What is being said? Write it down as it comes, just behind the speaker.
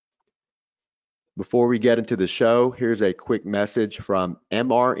Before we get into the show, here's a quick message from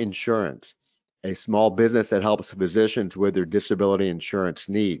MR Insurance, a small business that helps physicians with their disability insurance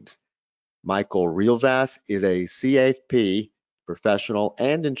needs. Michael Realvas is a CFP professional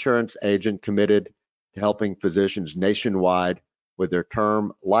and insurance agent committed to helping physicians nationwide with their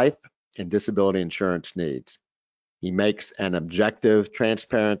term, life, and disability insurance needs. He makes an objective,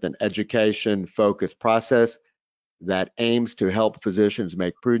 transparent, and education-focused process that aims to help physicians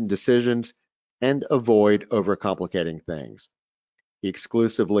make prudent decisions and avoid overcomplicating things. He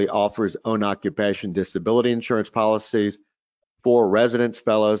exclusively offers own occupation disability insurance policies for residents,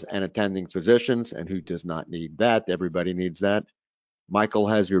 fellows, and attending physicians, and who does not need that? Everybody needs that. Michael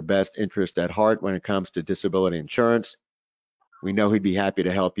has your best interest at heart when it comes to disability insurance. We know he'd be happy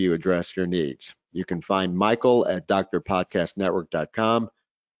to help you address your needs. You can find Michael at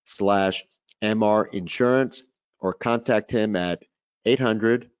drpodcastnetwork.com/MR Insurance or contact him at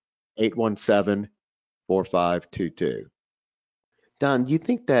 800-817-4522. Don, do you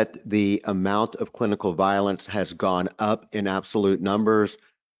think that the amount of clinical violence has gone up in absolute numbers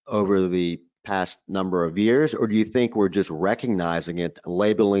over the past number of years, or do you think we're just recognizing it,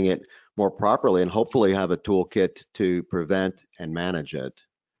 labeling it more properly, and hopefully have a toolkit to prevent and manage it?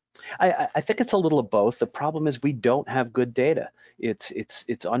 I think it's a little of both. The problem is we don't have good data. It's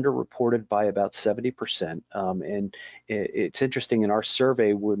underreported by about 70%. And it's interesting in our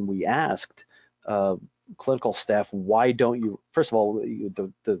survey when we asked clinical staff, why don't you, first of all,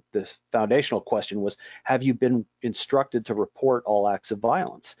 the foundational question was, have you been instructed to report all acts of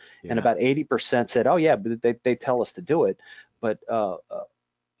violence? And about 80% said, oh yeah, but they tell us to do it. But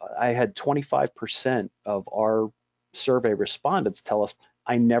I had 25% of our survey respondents tell us,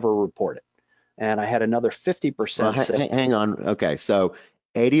 I never report it. And I had another 50% Well, say, hang on. Okay, so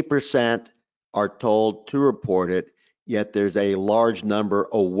 80% are told to report it, yet there's a large number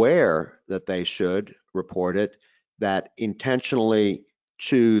aware that they should report it, that intentionally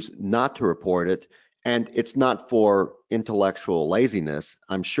choose not to report it. And it's not for intellectual laziness.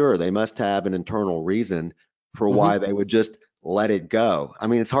 I'm sure they must have an internal reason for why they would just let it go. I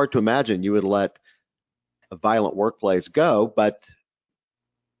mean, it's hard to imagine you would let a violent workplace go, but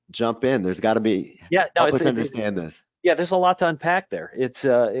jump in. There's got to be, yeah, no, help us understand this. yeah, there's a lot to unpack there. It's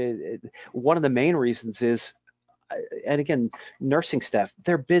one of the main reasons is, and again, nursing staff,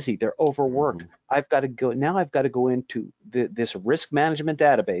 they're busy, they're overworked. Mhm. I've got to go now. I've got to go into this risk management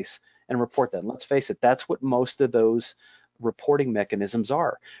database and report that. And let's face it, that's what most of those reporting mechanisms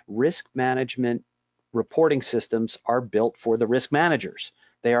are. Risk management reporting systems are built for the risk managers.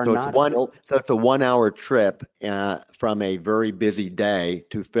 They are So it's not one, built. so it's a 1 hour trip from a very busy day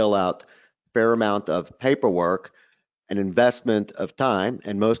to fill out a fair amount of paperwork, an investment of time,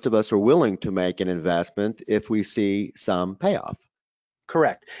 and most of us are willing to make an investment if we see some payoff.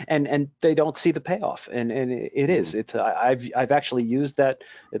 Correct, and they don't see the payoff, and it is. Mhm. It's I've actually used that,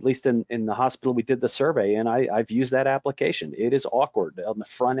 at least in the hospital we did the survey, and I've used that application. It is awkward on the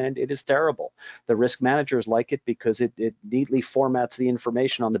front end. It is terrible. The risk managers like it because it neatly formats the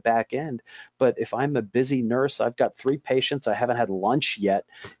information on the back end. But if I'm a busy nurse, I've got 3 patients, I haven't had lunch yet,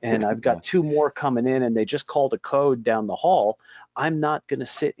 and I've Yeah. got 2 more coming in, and they just called a code down the hall. I'm not going to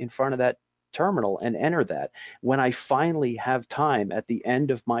sit in front of that terminal and enter that. When I finally have time at the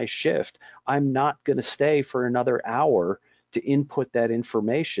end of my shift, I'm not going to stay for another hour to input that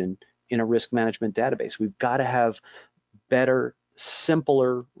information in a risk management database. We've got to have better,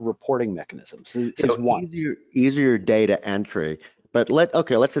 simpler reporting mechanisms is So one. easier data entry. But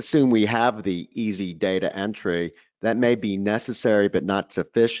let's assume we have the easy data entry that may be necessary but not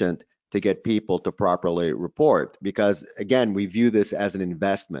sufficient to get people to properly report. Because again, we view this as an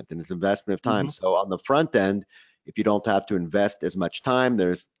investment and it's investment of time. Mhm, So on the front end, if you don't have to invest as much time,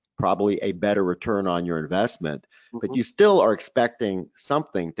 there's probably a better return on your investment. But mhm. you still are expecting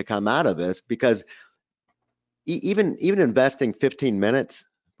something to come out of this because even investing 15 minutes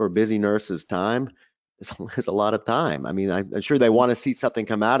for busy nurses' time is a lot of time. I mean, I'm sure they want to see something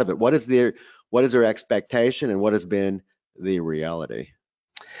come out of it. What is their expectation and what has been the reality?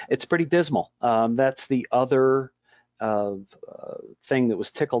 It's pretty dismal. That's the other uh, thing that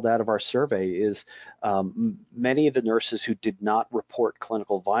was tickled out of our survey is many of the nurses who did not report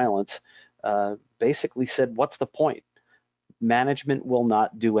clinical violence basically said, what's the point? Management will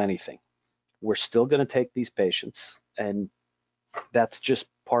not do anything. We're still going to take these patients, and that's just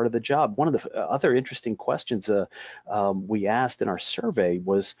part of the job. One of the other interesting questions we asked in our survey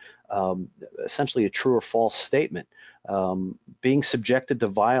was essentially a true or false statement. Being subjected to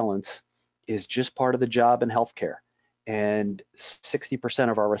violence is just part of the job in healthcare. And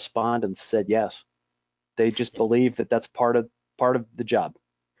 60% of our respondents said yes. They just believe that that's part of the job.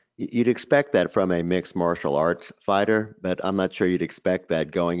 You'd expect that from a mixed martial arts fighter, but I'm not sure you'd expect that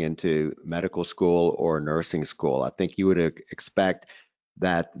going into medical school or nursing school. I think you would expect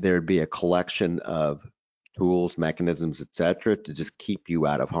that there'd be a collection of tools, mechanisms, et cetera, to just keep you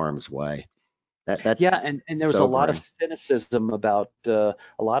out of harm's way. That's Yeah, and there was a lot of sobering. cynicism about a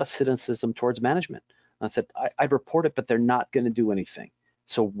lot of cynicism towards management. I said I'd report it, but they're not going to do anything.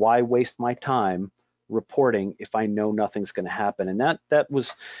 So why waste my time reporting if I know nothing's going to happen? And that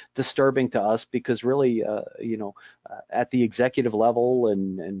was disturbing to us because really, at the executive level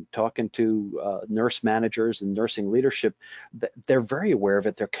and talking to nurse managers and nursing leadership, they're very aware of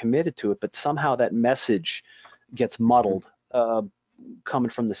it. They're committed to it, but somehow that message gets muddled. Coming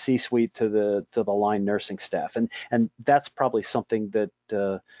from the C-suite to the line nursing staff, and that's probably something that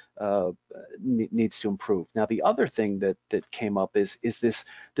needs to improve. Now, the other thing that came up is this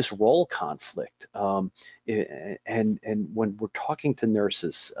role conflict, and when we're talking to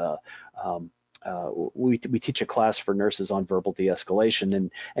nurses. We teach a class for nurses on verbal de-escalation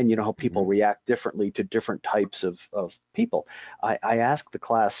and you know how people react differently to different types of people. I ask the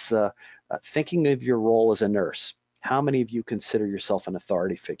class, thinking of your role as a nurse, how many of you consider yourself an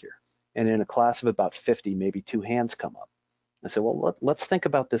authority figure? And in a class of about 50, maybe 2 hands come up. I said, well, let's think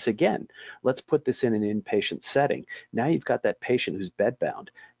about this again. Let's put this in an inpatient setting. Now you've got that patient who's bedbound.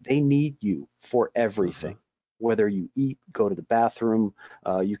 They need you for everything. Whether you eat, go to the bathroom,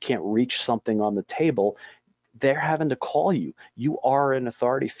 you can't reach something on the table, they're having to call you. You are an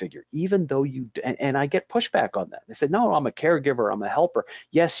authority figure, even though and I get pushback on that. They said, no, I'm a caregiver, I'm a helper.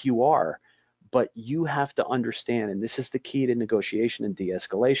 Yes, you are. But you have to understand, and this is the key to negotiation and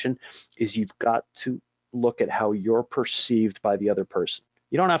de-escalation, is you've got to look at how you're perceived by the other person.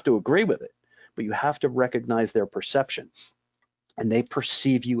 You don't have to agree with it, but you have to recognize their perception. And they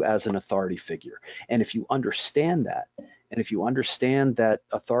perceive you as an authority figure. And if you understand that, and if you understand that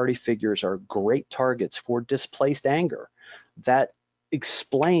authority figures are great targets for displaced anger, that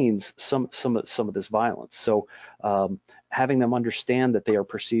explains some of this violence. So having them understand that they are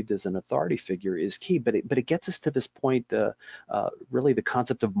perceived as an authority figure is key. But it gets us to this point, really the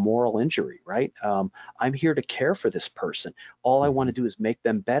concept of moral injury, right? I'm here to care for this person. All I want to do is make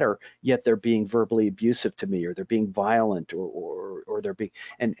them better, yet they're being verbally abusive to me, or they're being violent, or they're being,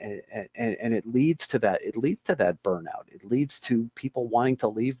 and it leads to that. It leads to that burnout. It leads to people wanting to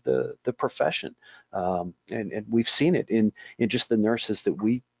leave the profession. And we've seen it in just the nurses that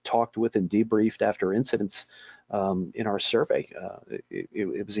we talked with and debriefed after incidents in our survey.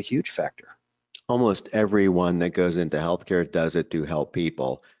 It was a huge factor. Almost everyone that goes into healthcare does it to help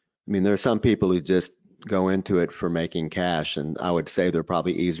people. I mean, there are some people who just go into it for making cash, and I would say there are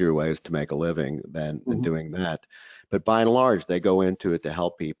probably easier ways to make a living than doing that. But by and large, they go into it to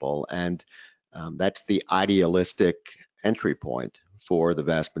help people, and that's the idealistic entry point for the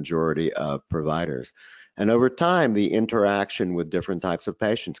vast majority of providers. And over time, the interaction with different types of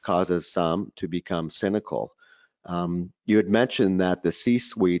patients causes some to become cynical. You had mentioned that the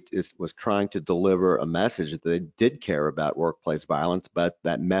C-suite was trying to deliver a message that they did care about workplace violence, but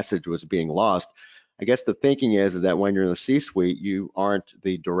that message was being lost. I guess the thinking is that when you're in the C-suite, you aren't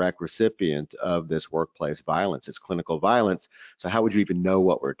the direct recipient of this workplace violence. It's clinical violence. So how would you even know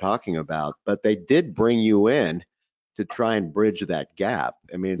what we're talking about? But they did bring you in to try and bridge that gap.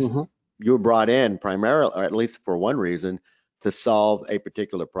 I mean, you were brought in primarily, or at least for one reason, to solve a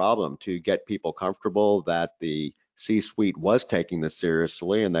particular problem, to get people comfortable that the C-suite was taking this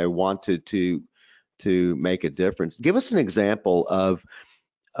seriously and they wanted to make a difference. Give us an example of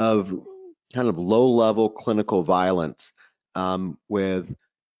kind of low-level clinical violence with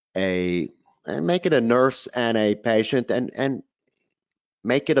and make it a nurse and a patient, and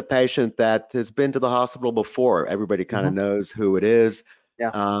make it a patient that has been to the hospital before. Everybody kind of knows who it is.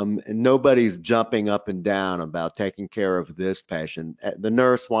 Yeah. And nobody's jumping up and down about taking care of this patient. The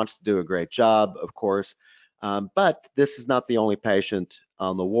nurse wants to do a great job, of course, but this is not the only patient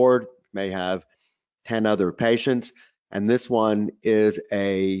on the ward. May have 10 other patients, and this one is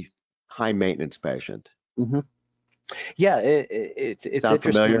a high maintenance patient. Yeah, it's Sound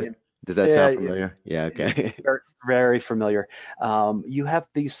familiar? interesting. Does that sound familiar? Yeah, okay. Very, very familiar. You have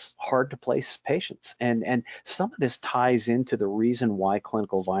these hard to place patients, and some of this ties into the reason why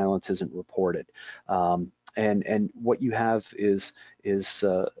clinical violence isn't reported. And what you have is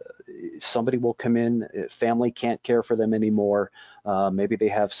somebody will come in, family can't care for them anymore. Maybe they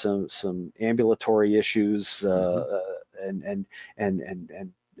have some ambulatory issues, and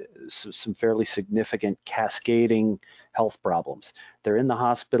some fairly significant cascading health problems. They're in the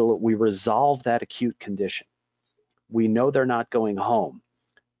hospital. We resolve that acute condition. We know they're not going home,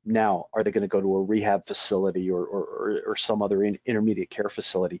 Now, are they going to go to a rehab facility or some other intermediate care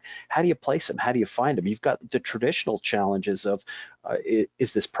facility? How do you place them? How do you find them? You've got the traditional challenges of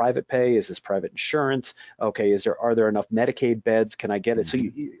is this private pay? Is this private insurance? Okay, are there enough Medicaid beds? Can I get it? So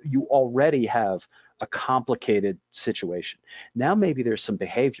Mhm. you already have a complicated situation. Now maybe there's some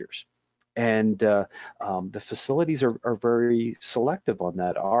behaviors. And the facilities are very selective on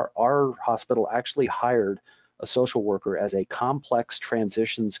that. Our hospital actually hired a social worker as a complex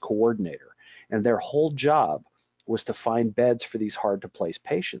transitions coordinator, and their whole job was to find beds for these hard to place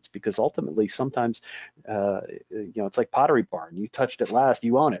patients, because ultimately sometimes it's like Pottery Barn, you touched it last,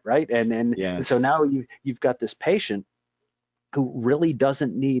 you own it, right? And so Yes. now you've got this patient who really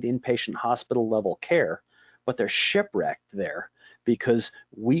doesn't need inpatient hospital level care, but they're shipwrecked there because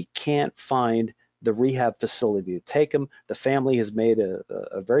we can't find the rehab facility to take them. The family has made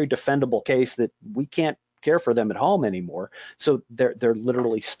a very defendable case that we can't care for them at home anymore. So they're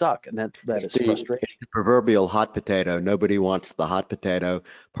literally stuck, and that is It's frustration. the proverbial hot potato. Nobody wants the hot potato,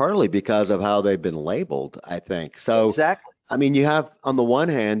 partly because of how they've been labeled, I think. So, Exactly. I mean, you have, on the one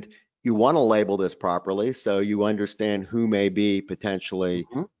hand, you want to label this properly so you understand who may be potentially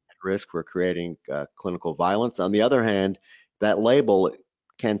Mhm. at risk for creating clinical violence. On the other hand, that label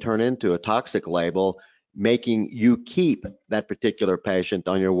can turn into a toxic label, making you keep that particular patient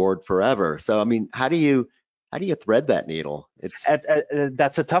on your ward forever. So, I mean, how do you thread that needle? It's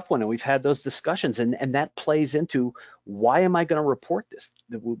That's a tough one, and we've had those discussions, and that plays into why am I going to report this?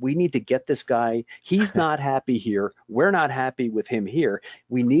 We need to get this guy. He's not happy here. We're not happy with him here.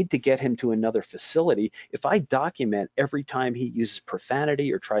 We need to get him to another facility. If I document every time he uses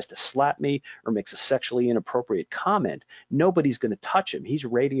profanity or tries to slap me or makes a sexually inappropriate comment, nobody's going to touch him. He's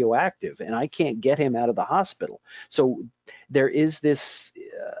radioactive, and I can't get him out of the hospital. So there is this,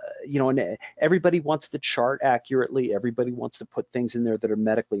 and everybody wants to chart accurately. Everybody wants to put things in there that are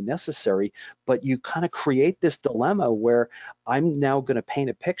medically necessary, but you kind of create this dilemma where I'm now going to paint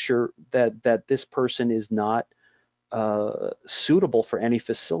a picture that this person is not suitable for any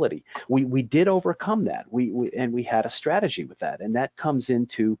facility. We did overcome that. We had a strategy with that, and that comes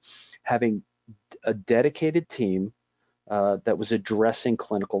into having a dedicated team that was addressing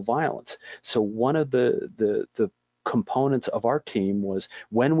clinical violence. So one of the components of our team was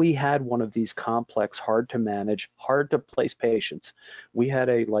when we had one of these complex, hard to manage, hard to place patients, we had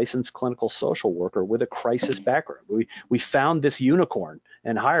a licensed clinical social worker with a crisis background. We found this unicorn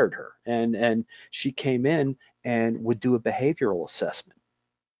and hired her, and she came in and would do a behavioral assessment.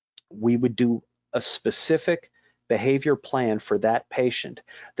 We would do a specific behavior plan for that patient.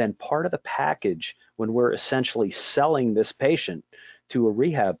 Then part of the package, when we're essentially selling this patient to a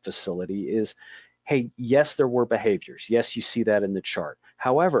rehab facility, is hey, yes, there were behaviors. Yes, you see that in the chart.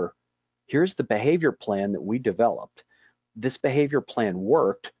 However, here's the behavior plan that we developed. This behavior plan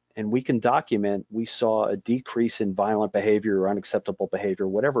worked, and we can document we saw a decrease in violent behavior or unacceptable behavior,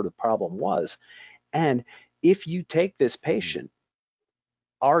 whatever the problem was. And if you take this patient,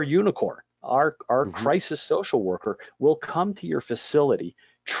 our unicorn, our Mhm. crisis social worker will come to your facility,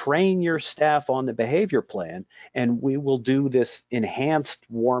 train your staff on the behavior plan, and we will do this enhanced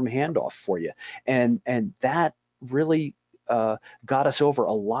warm handoff for you. And that really got us over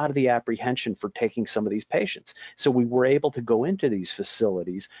a lot of the apprehension for taking some of these patients. So we were able to go into these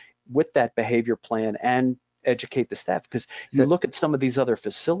facilities with that behavior plan and educate the staff, because you So, look at some of these other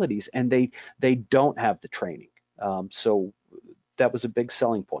facilities and they don't have the training. So that was a big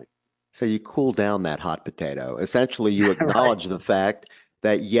selling point. so you cool down that hot potato. Essentially, you Right. acknowledge the fact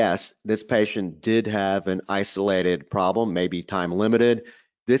that yes, this patient did have an isolated problem, maybe time limited.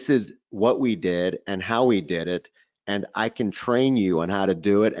 This is what we did and how we did it, and I can train you on how to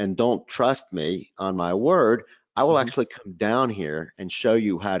do it. And don't trust me on my word, I will Mhm. actually come down here and show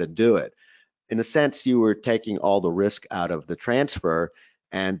you how to do it. In a sense, you were taking all the risk out of the transfer,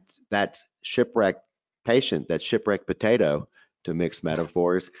 and that shipwrecked patient, that shipwrecked potato, to mix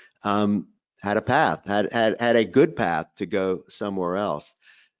metaphors, um, had a path, had a good path to go somewhere else.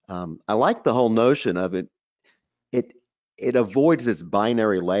 I like the whole notion of it. It it avoids this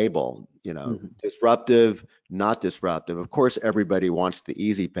binary label, Mhm. disruptive, not disruptive. Of course, everybody wants the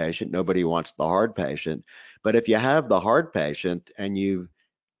easy patient. Nobody wants the hard patient. But if you have the hard patient and you've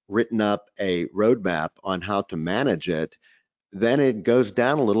written up a roadmap on how to manage it, then it goes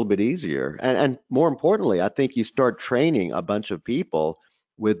down a little bit easier. And more importantly, I think you start training a bunch of people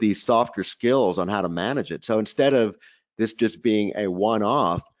with these softer skills on how to manage it. So instead of this just being a one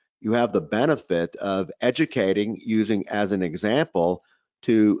off, you have the benefit of educating using as an example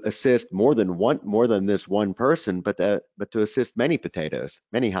to assist more than this one person, but to assist many potatoes,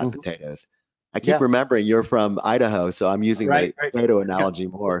 many hot Mhm. potatoes. I keep Yeah, remembering you're from Idaho, so I'm using right, the right. potato Yeah. analogy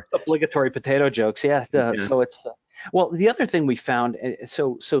more. Obligatory potato jokes. Yeah. Yes. So it's well, the other thing we found,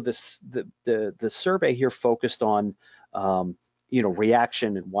 so this the survey here focused on um,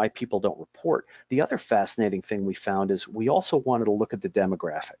 reaction and why people don't report. The other fascinating thing we found is we also wanted to look at the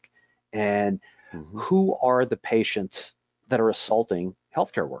demographic and Hmm. who are the patients that are assaulting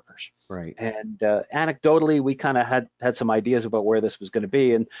healthcare workers. Right. And anecdotally, we kind of had some ideas about where this was going to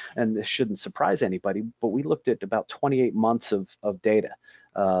be, and this shouldn't surprise anybody. But we looked at about 28 months of data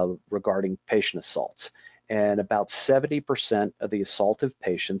regarding patient assaults, and about 70% of the assaultive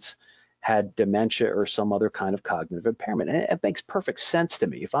patients had dementia or some other kind of cognitive impairment. And it makes perfect sense to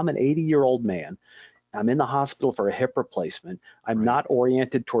me. If I'm an 80-year-old man, I'm in the hospital for a hip replacement. I'm Right. not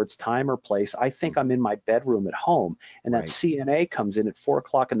oriented towards time or place. I think I'm Hmm. in my bedroom at home, and that Right. CNA comes in at 4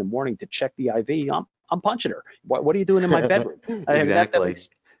 o'clock in the morning to check the IV. I'm punching her. What are you doing in my bedroom? I mean, that Exactly.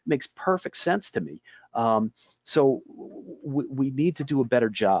 makes perfect sense to me. So we need to do a better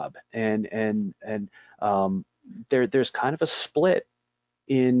job, and there's kind of a split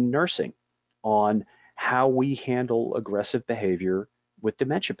in nursing on how we handle aggressive behavior with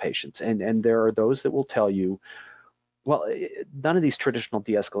dementia patients. And there are those that will tell you, well, none of these traditional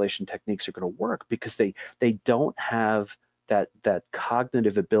de-escalation techniques are going to work because they don't have that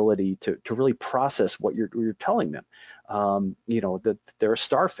cognitive ability to really process what you're telling them. That they're a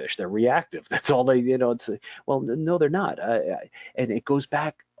starfish, they're reactive. That's all they, it's well, no, they're not. And it goes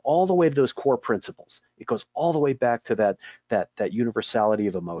back all the way to those core principles. It goes all the way back to that universality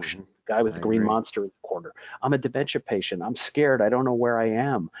of emotion. Hmm. The guy with I the green agree. monster in the corner. I'm a dementia patient. I'm scared. I don't know where I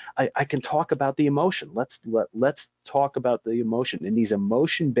am. I can talk about the emotion. Let's talk about the emotion and these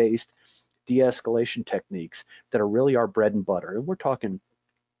emotion-based de-escalation techniques that are really our bread and butter. And we're talking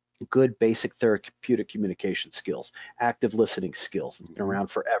good basic therapeutic communication skills, active listening skills. It's been Hmm. around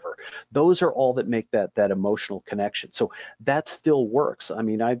forever. Those are all that make that emotional connection. So that still works. I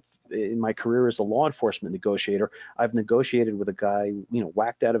mean, I've in my career as a law enforcement negotiator, I've negotiated with a guy,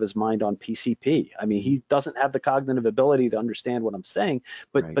 whacked out of his mind on PCP. I mean, Hmm. he doesn't have the cognitive ability to understand what I'm saying,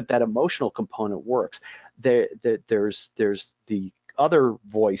 but Right. but that emotional component works. There's the other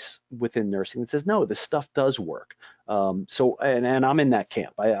voice within nursing that says, no, this stuff does work. And I'm in that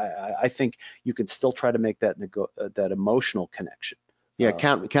camp. I think you can still try to make that emotional connection. Yeah,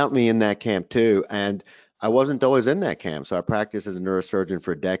 Uh, count me in that camp too. And I wasn't always in that camp. So I practiced as a neurosurgeon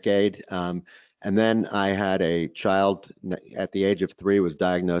for a decade. And then I had a child at the age of 3 was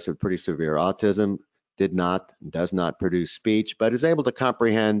diagnosed with pretty severe autism, does not produce speech, but is able to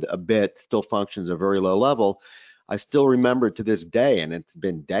comprehend a bit, still functions at a very low level. I still remember to this day, and it's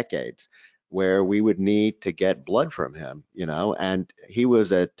been decades, where we would need to get blood from him, and he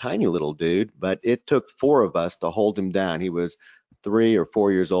was a tiny little dude, but it took 4 of us to hold him down. He was 3 or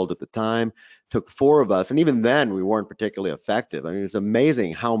 4 years old at the time. Took 4 of us, and even then we weren't particularly effective. I mean, it's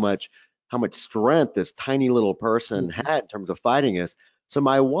amazing how much strength this tiny little person mhm, had in terms of fighting us. So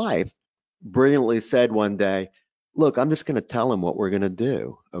my wife brilliantly said one day, "Look, I'm just going to tell him what we're going to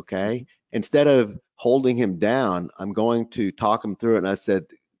do, okay? mhm. Instead of holding him down, I'm going to talk him through it." And I said,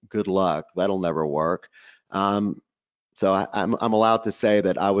 "Good luck. That'll never work." Um, so I'm allowed to say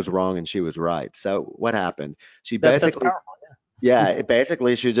that I was wrong and she was right. So what happened? She That's basically powerful. yeah,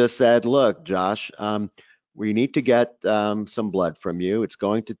 basically she just said, "Look, Josh, we need to get some blood from you. It's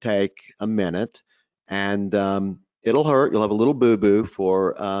going to take a minute, and it'll hurt. You'll have a little boo-boo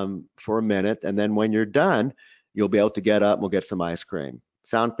for a minute, and then when you're done, you'll be able to get up and we'll get some ice cream.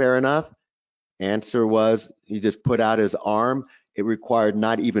 Sound fair enough?" Answer was he just put out his arm. It required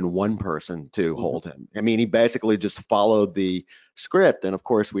not even one person to Mhm, hold him. I mean, he basically just followed the script. And of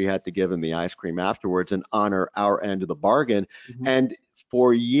course, we had to give him the ice cream afterwards and honor our end of the bargain. mhm. And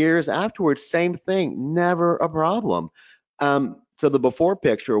for years afterwards, same thing, never a problem. So the before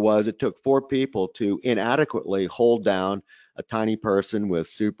picture was it took 4 people to inadequately hold down a tiny person with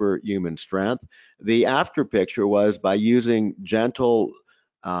superhuman strength. The after picture was by using gentle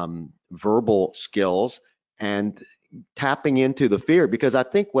verbal skills and tapping into the fear, because I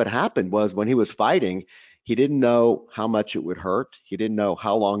think what happened was when he was fighting, he didn't know how much it would hurt. He didn't know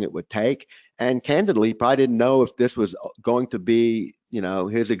how long it would take. And candidly, he probably didn't know if this was going to be,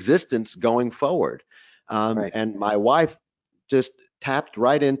 his existence going forward. Right. And my wife just tapped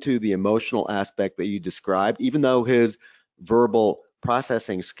right into the emotional aspect that you described, even though his verbal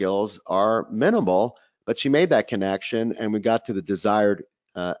processing skills are minimal, but she made that connection and we got to the desired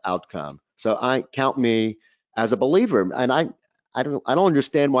outcome. So I count me as a believer, and I don't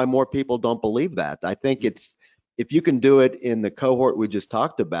understand why more people don't believe that. I think it's if you can do it in the cohort we just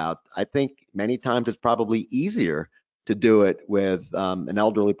talked about, I think many times it's probably easier to do it with an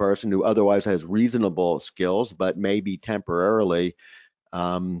elderly person who otherwise has reasonable skills, but maybe temporarily,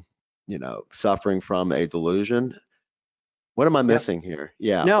 um, suffering from a delusion. What am I Yep. missing here?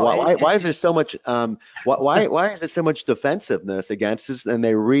 Yeah. No, Why is there so much why is there so much defensiveness against this, and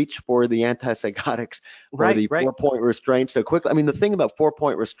they reach for the antipsychotics or right, the right. 4-point restraints so quickly? I mean, the thing about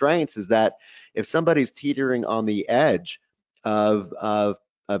 4-point restraints is that if somebody's teetering on the edge of of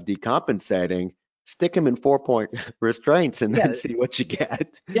of decompensating, stick them in 4-point restraints and then Yeah, see what you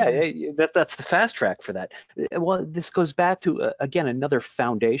get. yeah, that's the fast track for that. Well, this goes back to again another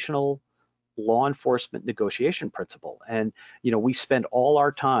foundational law enforcement negotiation principle. And we spend all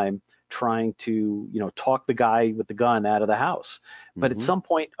our time trying to talk the guy with the gun out of the house. But at Hmm. some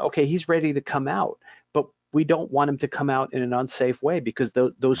point, okay, he's ready to come out, but we don't want him to come out in an unsafe way because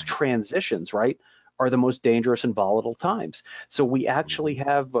those Right. transitions, right, are the most dangerous and volatile times. So we actually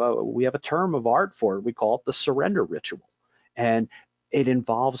Mhm. have a term of art for it. We call it the surrender ritual, and it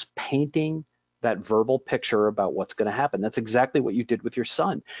involves painting that verbal picture about what's going to happen. That's exactly what you did with your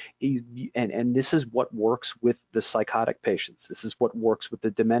son. And this is what works with the psychotic patients. This is what works with the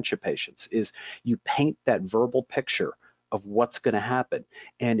dementia patients is you paint that verbal picture of what's going to happen,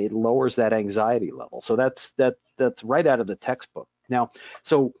 and it lowers that anxiety level. So that's right out of the textbook. Now,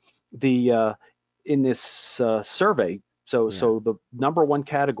 so the in this survey, Yeah. so the number one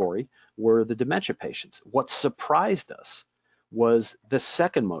category were the dementia patients. What surprised us was the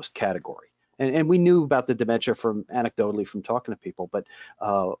second most category. And we knew about the dementia from anecdotally from talking to people, but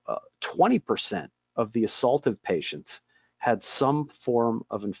 20% of the assaultive patients had some form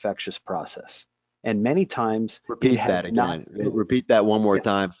of infectious process. And many times it Repeat had that not again. been, Repeat that one more yeah,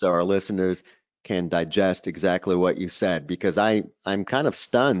 time so our listeners can digest exactly what you said, because I'm kind of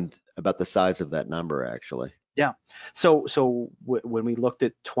stunned about the size of that number, actually. yeah. So when we looked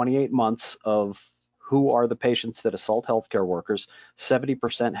at 28 months of who are the patients that assault healthcare workers,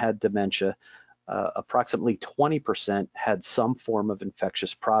 70% had dementia, approximately 20% had some form of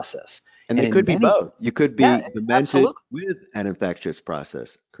infectious process. And And they in could be many, both. You could yeah, be demented absolutely. with an infectious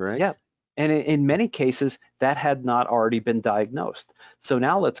process, Yeah. correct? And in many cases, that had not already been diagnosed. So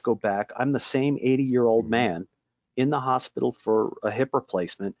now let's go back. I'm the same 80-year-old Mhm. man in the hospital for a hip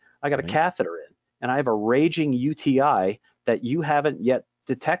replacement. I got a Right. catheter in, and I have a raging UTI that you haven't yet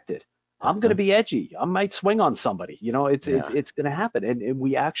detected. I'm going to Uh-huh. be edgy. I might swing on somebody. Yeah. It's going to happen. And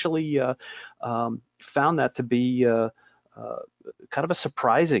we actually found that to be uh, kind of a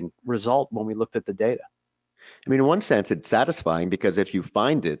surprising result when we looked at the data. I mean, in one sense, it's satisfying because if you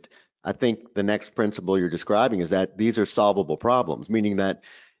find it, I think the next principle you're describing is that these are solvable problems, meaning that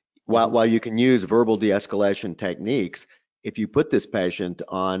while Mhm. while you can use verbal de-escalation techniques, if you put this patient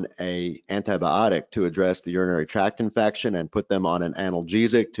on a antibiotic to address the urinary tract infection and put them on an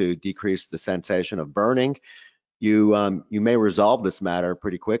analgesic to decrease the sensation of burning, you may resolve this matter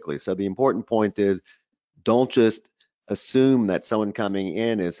pretty quickly. So the important point is don't just assume that someone coming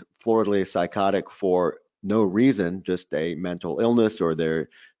in is floridly psychotic for no reason, just a mental illness or they're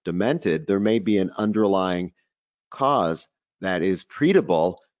demented. There may be an underlying cause that is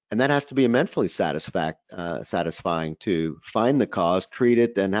treatable, and that has to be immensely satisfying to find the cause, treat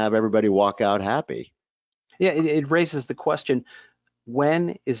it, and have everybody walk out happy. Yeah, it raises the question,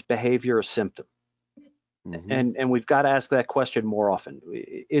 when is behavior a symptom? Hmm. And we've got to ask that question more often.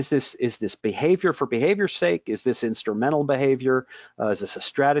 Is this behavior for behavior's sake? Is this instrumental behavior? Is this a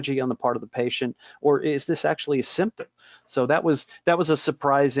strategy on the part of the patient, or is this actually a symptom? So that was a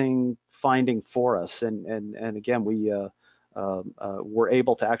surprising finding for us, and again we were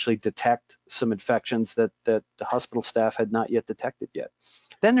able to actually detect some infections that the hospital staff had not yet detected yet.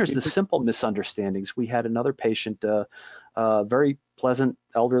 Then there's the simple misunderstandings. We had another patient, very pleasant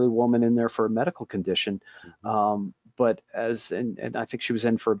elderly woman in there for a medical condition. But and I think she was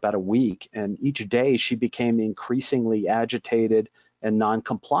in for about a week, and each day she became increasingly agitated and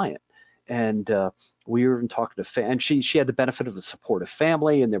non-compliant. And we were even talking to and she had the benefit of a supportive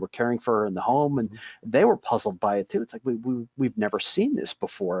family, and they were caring for her in the home, and they were puzzled by it too. It's like we've never seen this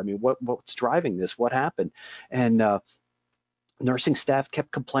before. I mean, what's driving this? What happened? And nursing staff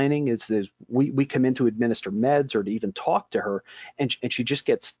kept complaining is we come in to administer meds or to even talk to her, and she just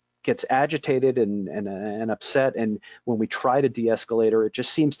gets agitated and upset, and when we try to de-escalate her, it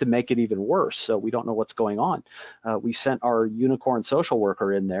just seems to make it even worse. So we don't know what's going on. We sent our unicorn social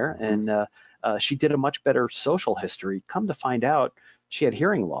worker in there, Hmm. and she did a much better social history. Come to find out, she had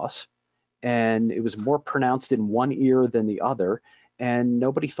hearing loss, and it was more pronounced in one ear than the other. And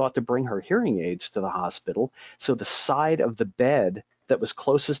nobody thought to bring her hearing aids to the hospital. So the side of the bed that was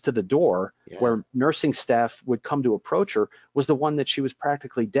closest to the door, Yeah. where nursing staff would come to approach her, was the one that she was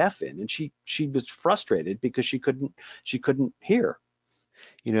practically deaf in, and she was frustrated because she couldn't hear.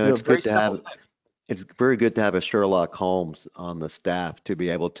 You know, it's Very good to simple have thing. it's very good to have a Sherlock Holmes on the staff to be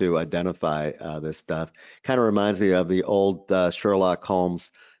able to identify this stuff. Kind of reminds me of the old Sherlock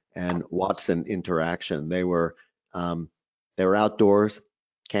Holmes and Watson interaction. Um, they were outdoors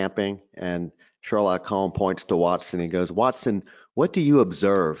camping, and Sherlock Holmes points to Watson. He goes, "Watson, what do you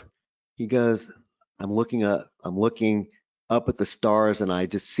observe?" He goes, I'm looking up at the stars, and I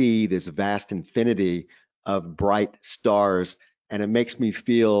just see this vast infinity of bright stars, and it makes me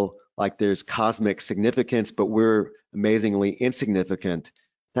feel like there's cosmic significance, but we're amazingly insignificant.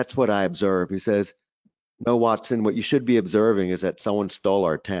 That's what I observe." He says, "No, Watson, what you should be observing is that someone stole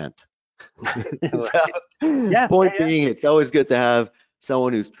our tent." Right. So, Yeah, yeah, point yeah. being, it's always good to have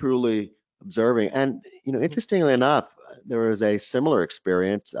someone who's truly observing. And, interestingly enough, there was a similar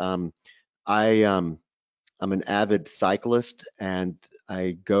experience. I I'm an avid cyclist, and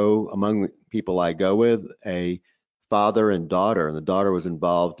I go among the people I go with, a father and daughter, and the daughter was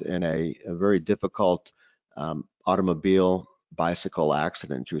involved in a very difficult automobile bicycle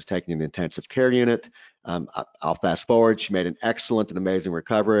accident. She was taken in the intensive care unit. I'll fast forward. She made an excellent and amazing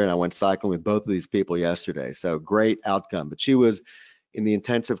recovery, and I went cycling with both of these people yesterday. So great outcome. But she was in the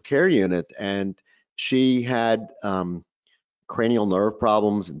intensive care unit, and she had cranial nerve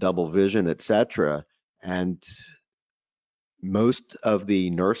problems, double vision, etc. And most of the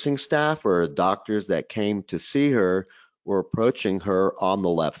nursing staff or doctors that came to see her were approaching her on the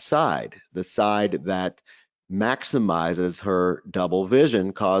left side, the side that maximizes her double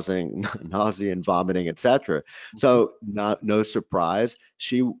vision, causing nausea and vomiting, etc. So, no surprise,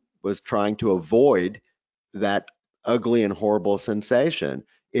 she was trying to avoid that ugly and horrible sensation.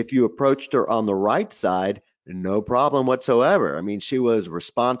 If you approached her on the right side, no problem whatsoever. I mean, she was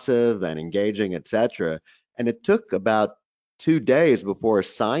responsive and engaging, etc. And it took about 2 days before a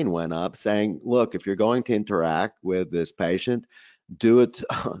sign went up saying, "Look, if you're going to interact with this patient, do it,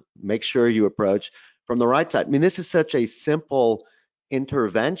 make sure you approach from the right side." I mean, this is such a simple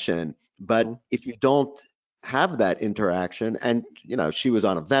intervention, but if you don't have that interaction, and she was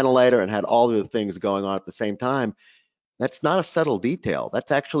on a ventilator and had all the things going on at the same time, that's not a subtle detail.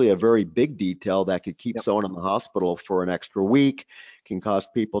 That's actually a very big detail that could keep Yep. someone in the hospital for an extra week, can cause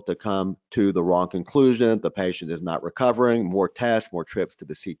people to come to the wrong conclusion. The patient is not recovering, more tests, more trips to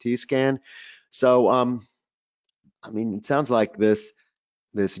the CT scan. So, I mean, it sounds like this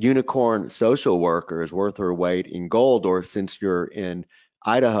unicorn social worker is worth her weight in gold, or since you're in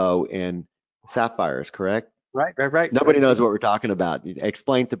Idaho, in sapphires, correct? Right, right, right, Nobody right. knows what we're talking about.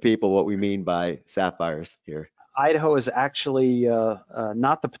 Explain to people what we mean by sapphires here. Idaho is actually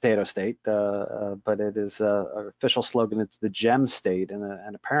not the potato state, but it is an official slogan. It's the gem state,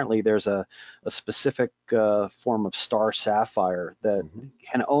 and apparently there's a specific form of star sapphire that Mhm.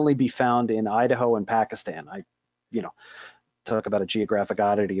 can only be found in Idaho and Pakistan. You know, talk about a geographic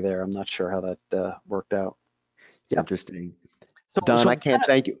oddity there. I'm not sure how that worked out. Yeah. Interesting. So Don, I can't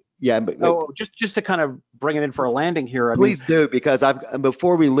thank you. Yeah, but just to kind of bring it in for a landing here. I mean, please do, because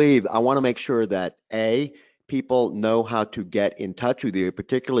before we leave, I want to make sure that people know how to get in touch with you,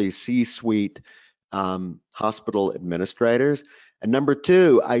 particularly C-suite hospital administrators. And number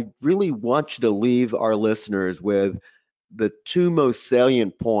two, I really want you to leave our listeners with the two most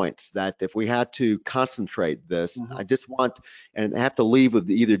salient points that if we had to concentrate this, I just want, and have to leave with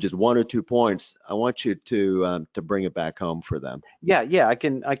either just one or 2 points, I want you to bring it back home for them. yeah, I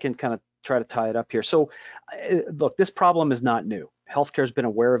can kind of try to tie it up here. So, look, this problem is not new. Healthcare has been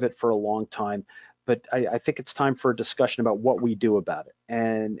aware of it for a long time, but I think it's time for a discussion about what we do about it.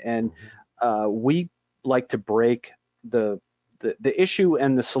 And we like to break the issue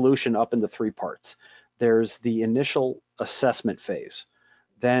and the solution up into three parts. There's the initial assessment phase,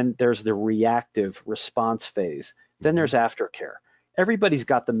 then there's the reactive response phase, then Mhm. there's aftercare. Everybody's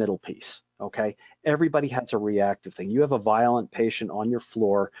got the middle piece, okay? Everybody has a reactive thing. You have a violent patient on your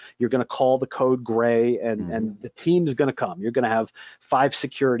floor, you're going to call the code gray, and the team's going to come. You're going to have 5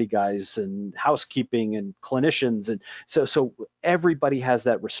 security guys and housekeeping and clinicians, and so everybody has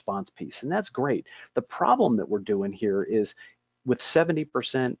that response piece, and that's great. The problem that we're doing here is with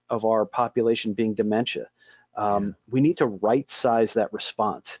 70% of our population being dementia, Yeah. we need to right size that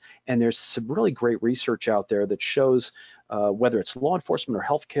response. And there's some really great research out there that shows whether it's law enforcement or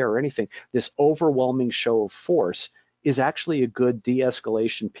healthcare or anything, this overwhelming show of force is actually a good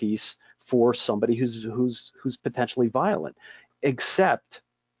de-escalation piece for somebody who's potentially violent. Except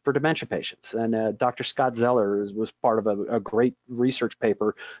for dementia patients. And Dr. Scott Zeller was part of a great research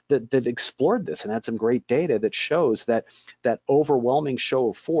paper that explored this and had some great data that shows that that overwhelming show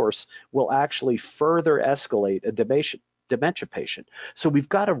of force will actually further escalate a dementia patient. So we've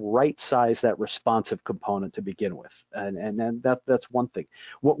got to right size that responsive component to begin with. And then that's one thing.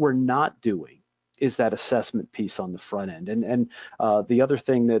 What we're not doing is that assessment piece on the front end. And the other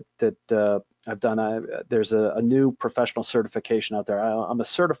thing that I've done, there's a new professional certification out there. I'm a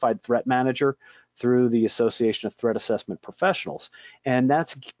certified threat manager through the Association of Threat Assessment Professionals. And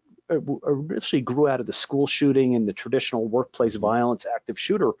that's originally grew out of the school shooting and the traditional workplace violence active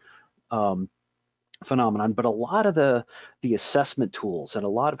shooter phenomenon, but a lot of the assessment tools and a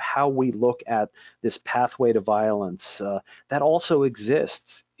lot of how we look at this pathway to violence, that also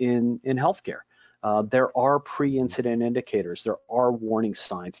exists in healthcare. There are pre-incident indicators. There are warning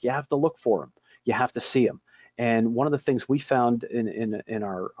signs. You have to look for them. You have to see them. And one of the things we found in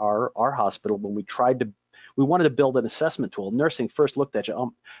our hospital when we wanted to build an assessment tool. Nursing first looked at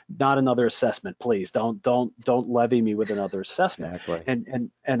you, not another assessment, please. Don't levy me with another assessment. Exactly.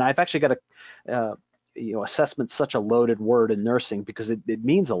 And I've actually got a assessment's such a loaded word in nursing because it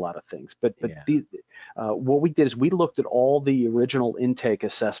means a lot of things. But what we did is we looked at all the original intake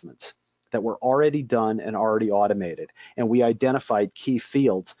assessments that were already done and already automated. And we identified key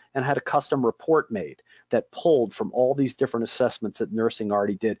fields and had a custom report made that pulled from all these different assessments that nursing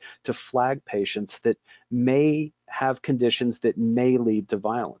already did to flag patients that may have conditions that may lead to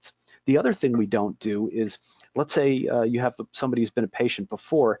violence. The other thing we don't do is, let's say you have somebody who's been a patient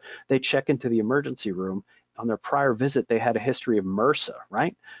before, they check into the emergency room. On their prior visit, they had a history of MRSA,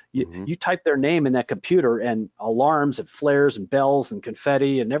 right? You type their name in that computer and alarms and flares and bells and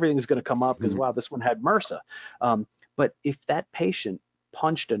confetti and everything's going to come up because, wow, this one had MRSA. But if that patient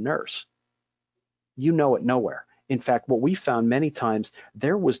punched a nurse, you know it nowhere. In fact, what we found many times,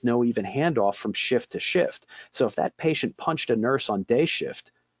 there was no even handoff from shift to shift. So if that patient punched a nurse on day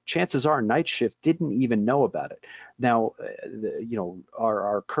shift, chances are night shift didn't even know about it. Now,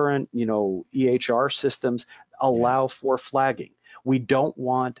 our current, EHR systems allow for flagging. We don't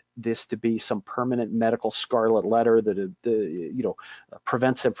want this to be some permanent medical scarlet letter that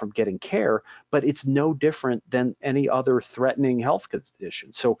prevents them from getting care, but it's no different than any other threatening health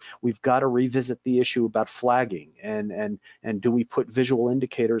condition. So we've got to revisit the issue about flagging and do we put visual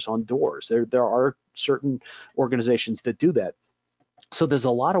indicators on doors? There are certain organizations that do that. So there's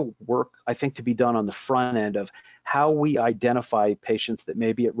a lot of work, I think, to be done on the front end of how we identify patients that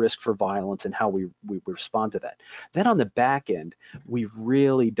may be at risk for violence and how we respond to that. Then on the back end, we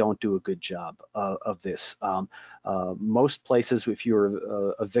really don't do a good job of this. Most places, if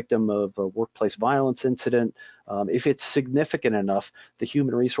you're a victim of a workplace violence incident, if it's significant enough, the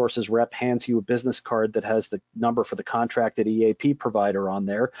human resources rep hands you a business card that has the number for the contracted EAP provider on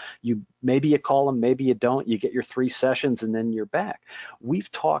there. Maybe you call them, maybe you don't. You get your 3 sessions and then you're back.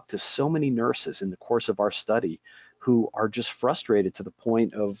 We've talked to so many nurses in the course of our study who are just frustrated to the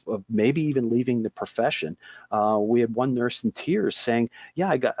point of maybe even leaving the profession. We had one nurse in tears saying, "Yeah,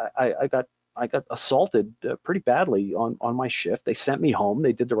 I got assaulted pretty badly on my shift. They sent me home.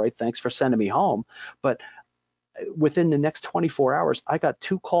 They did the right things for sending me home, but within the next 24 hours, I got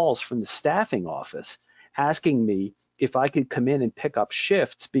 2 calls from the staffing office asking me if I could come in and pick up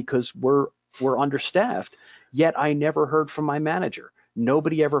shifts because we're understaffed. Yet I never heard from my manager.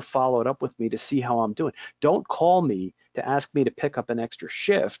 Nobody ever followed up with me to see how I'm doing. Don't call me to ask me to pick up an extra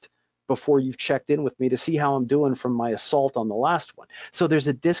shift before you've checked in with me to see how I'm doing from my assault on the last one." So there's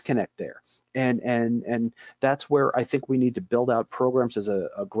a disconnect there. And that's where I think we need to build out programs. There's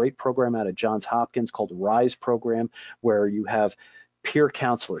a great program out of Johns Hopkins called RISE program, where you have peer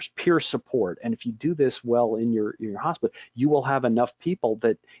counselors, peer support. And if you do this well in your hospital, you will have enough people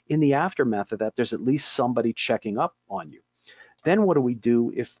that in the aftermath of that, there's at least somebody checking up on you. Then what do we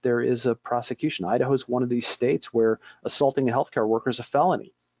do if there is a prosecution? Idaho is one of these states where assaulting a healthcare worker is a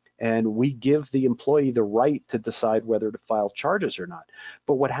felony. And we give the employee the right to decide whether to file charges or not.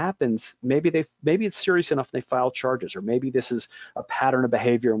 But what happens, maybe it's serious enough they file charges, or maybe this is a pattern of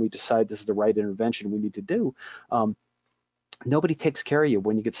behavior and we decide this is the right intervention we need to do. Nobody takes care of you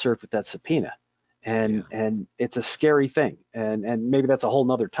when you get served with that subpoena. And it's a scary thing. And maybe that's a whole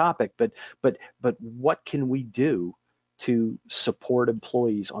nother topic, but what can we do to support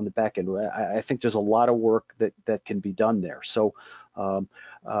employees on the back end? I think there's a lot of work that can be done there. So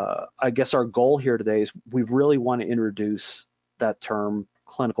I guess our goal here today is we really want to introduce that term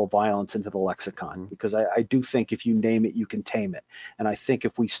clinical violence into the lexicon, because I do think if you name it, you can tame it. And I think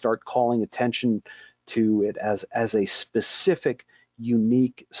if we start calling attention to it as a specific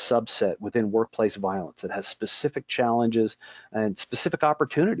unique subset within workplace violence that has specific challenges and specific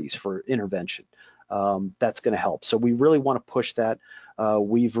opportunities for intervention. That's going to help. So we really want to push that.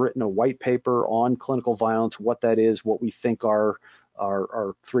 We've written a white paper on clinical violence, what that is, what we think our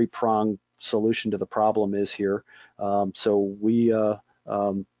three-pronged solution to the problem is here.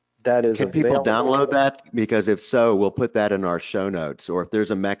 That is Can people available. download that? Because if so, we'll put that in our show notes. Or if there's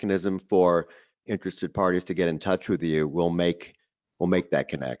a mechanism for interested parties to get in touch with you, we'll make that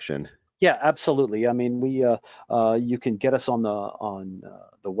connection. Yeah, absolutely. I mean, you can get us on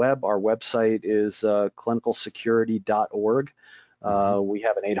the web. Our website is clinicalsecurity.org. We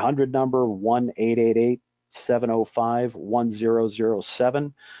have an 800 number,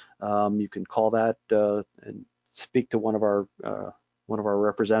 1-888-705-1007. You can call that and speak to one of our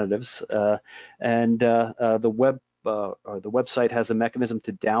representatives. And the website has a mechanism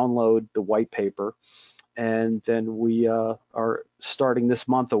to download the white paper. And then we are starting this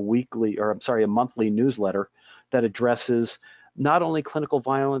month a monthly newsletter that addresses not only clinical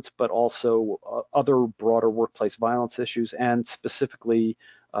violence, but also other broader workplace violence issues and specifically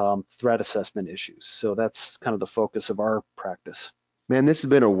threat assessment issues. So that's kind of the focus of our practice. Man, this has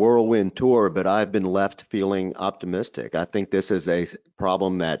been a whirlwind tour, but I've been left feeling optimistic. I think this is a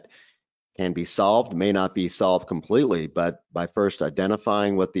problem that can be solved, may not be solved completely, but by first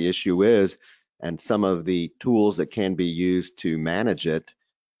identifying what the issue is and some of the tools that can be used to manage it,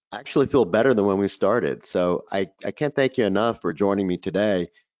 I actually feel better than when we started. So I can't thank you enough for joining me today.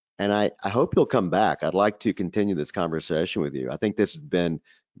 And I hope you'll come back. I'd like to continue this conversation with you. I think this has been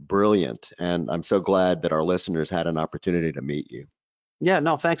brilliant, and I'm so glad that our listeners had an opportunity to meet you. Yeah,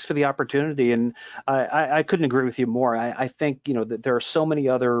 no, thanks for the opportunity. And I couldn't agree with you more. I think, that there are so many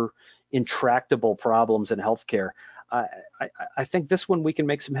other intractable problems in healthcare. I think this one we can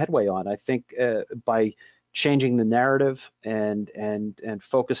make some headway on. I think by changing the narrative and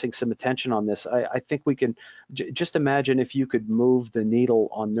focusing some attention on this, I think we can just imagine if you could move the needle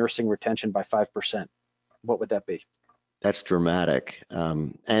on nursing retention by 5%. What would that be? That's dramatic.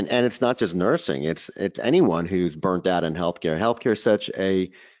 And it's not just nursing, it's anyone who's burnt out in healthcare. Healthcare is such a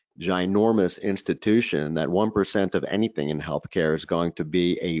ginormous institution that 1% of anything in healthcare is going to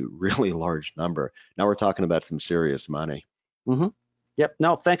be a really large number. Now we're talking about some serious money. Mm-hmm. Yep.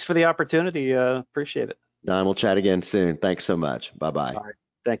 No, thanks for the opportunity. Appreciate it. Don, we'll chat again soon. Thanks so much. Bye-bye. All right.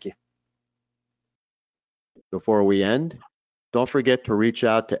 Thank you. Before we end, don't forget to reach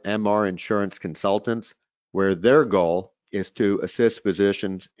out to MR Insurance Consultants, where their goal is to assist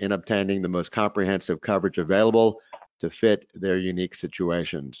physicians in obtaining the most comprehensive coverage available to fit their unique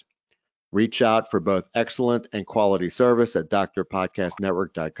situations. Reach out for both excellent and quality service at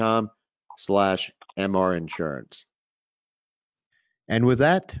drpodcastnetwork.com/MR Insurance. And with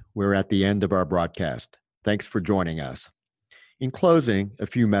that, we're at the end of our broadcast. Thanks for joining us. In closing, a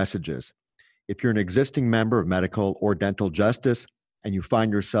few messages. If you're an existing member of medical or dental justice and you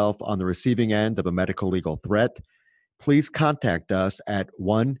find yourself on the receiving end of a medical legal threat, please contact us at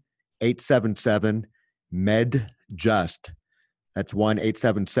 1-877-MED-JUST. That's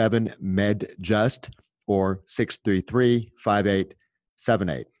 1-877-MED-JUST or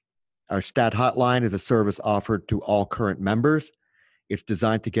 633-5878. Our STAT hotline is a service offered to all current members. It's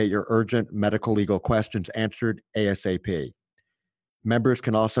designed to get your urgent medical legal questions answered ASAP. Members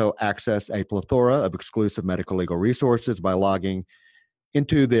can also access a plethora of exclusive medical legal resources by logging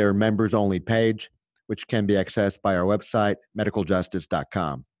into their members-only page, which can be accessed by our website,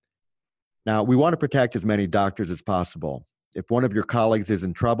 medicaljustice.com. Now, we want to protect as many doctors as possible. If one of your colleagues is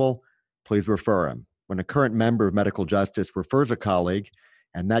in trouble, please refer him. When a current member of Medical Justice refers a colleague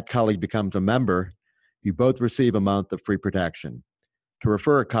and that colleague becomes a member, you both receive a month of free protection. To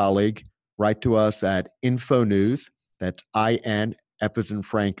refer a colleague, write to us at InfoNews, that's IN, F as in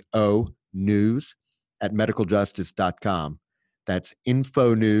Frank, O, news, at medicaljustice.com. That's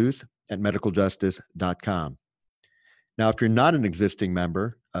InfoNews at medicaljustice.com. Now, if you're not an existing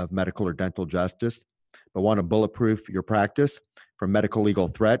member of Medical or Dental Justice, but want to bulletproof your practice from medical legal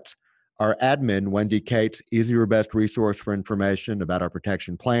threats, our admin, Wendy Cates, is your best resource for information about our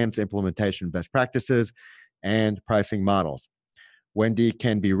protection plans, implementation best practices, and pricing models. Wendy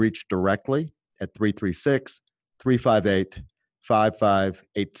can be reached directly at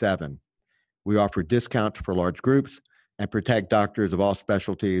 336-358-5587. We offer discounts for large groups and protect doctors of all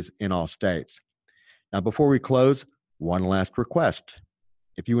specialties in all states. Now, before we close, one last request.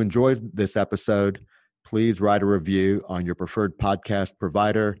 If you enjoyed this episode, please write a review on your preferred podcast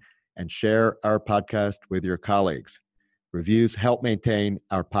provider and share our podcast with your colleagues. Reviews help maintain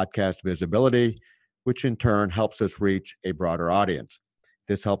our podcast visibility, which in turn helps us reach a broader audience.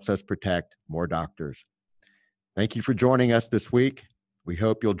 This helps us protect more doctors. Thank you for joining us this week. We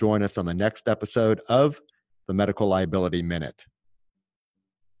hope you'll join us on the next episode of the Medical Liability Minute.